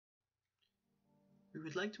We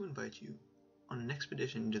would like to invite you on an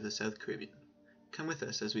expedition to the South Caribbean. Come with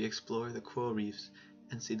us as we explore the coral reefs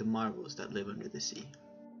and see the marvels that live under the sea.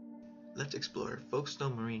 Let's explore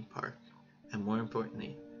Folkestone Marine Park and, more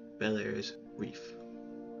importantly, Belaire's reef.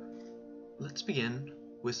 Let's begin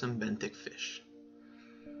with some benthic fish.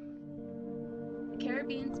 The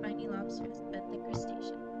Caribbean spiny lobster is a benthic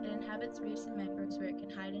crustacean. It inhabits reefs and mangroves where it can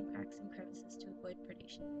hide in cracks and crevices to avoid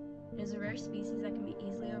predation. It is a rare species that can be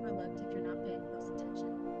easily overlooked if you're not paying close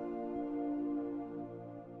attention.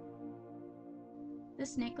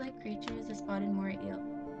 This snake-like creature is a spotted moray eel.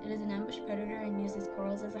 It is an ambush predator and uses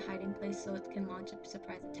corals as a hiding place so it can launch a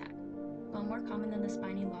surprise attack. While more common than the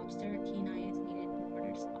spiny lobster, a keen eye is needed in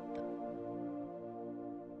order to spot them.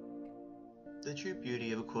 The true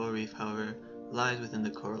beauty of a coral reef, however, lies within the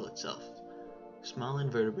coral itself. Small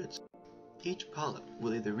invertebrates, each polyp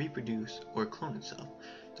will either reproduce or clone itself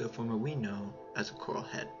to form what we know as a coral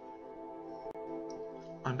head.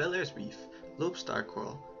 On Belaire's reef, lobestar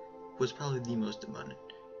coral was probably the most abundant,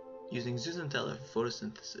 using zooxanthella for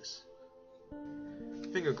photosynthesis.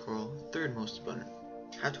 Finger coral, third most abundant,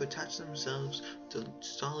 had to attach themselves to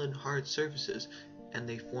solid, hard surfaces, and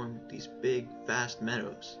they formed these big, vast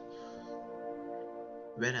meadows.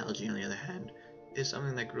 Red algae, on the other hand, is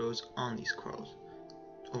something that grows on these corals,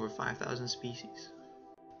 over 5,000 species.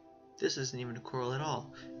 This isn't even a coral at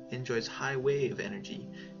all. It enjoys high wave energy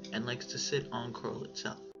and likes to sit on coral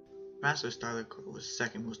itself. Wrastler starlet coral is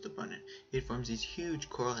second most abundant. It forms these huge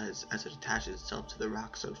coral heads as it attaches itself to the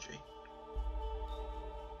rock substrate.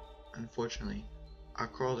 Unfortunately, our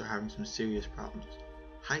corals are having some serious problems.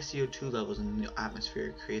 High CO2 levels in the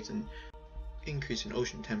atmosphere creates an increase in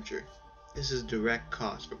ocean temperature. This is a direct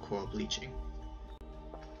cause for coral bleaching.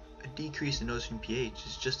 A decrease in ocean pH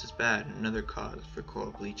is just as bad and another cause for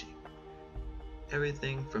coral bleaching.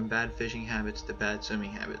 Everything from bad fishing habits to bad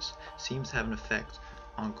swimming habits seems to have an effect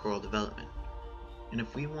on coral development. And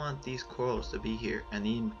if we want these corals to be here and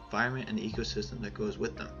the environment and the ecosystem that goes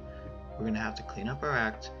with them, we're going to have to clean up our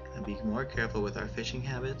act and be more careful with our fishing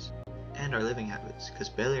habits and our living habits, because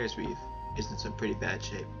Belaire's reef is in some pretty bad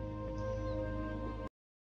shape.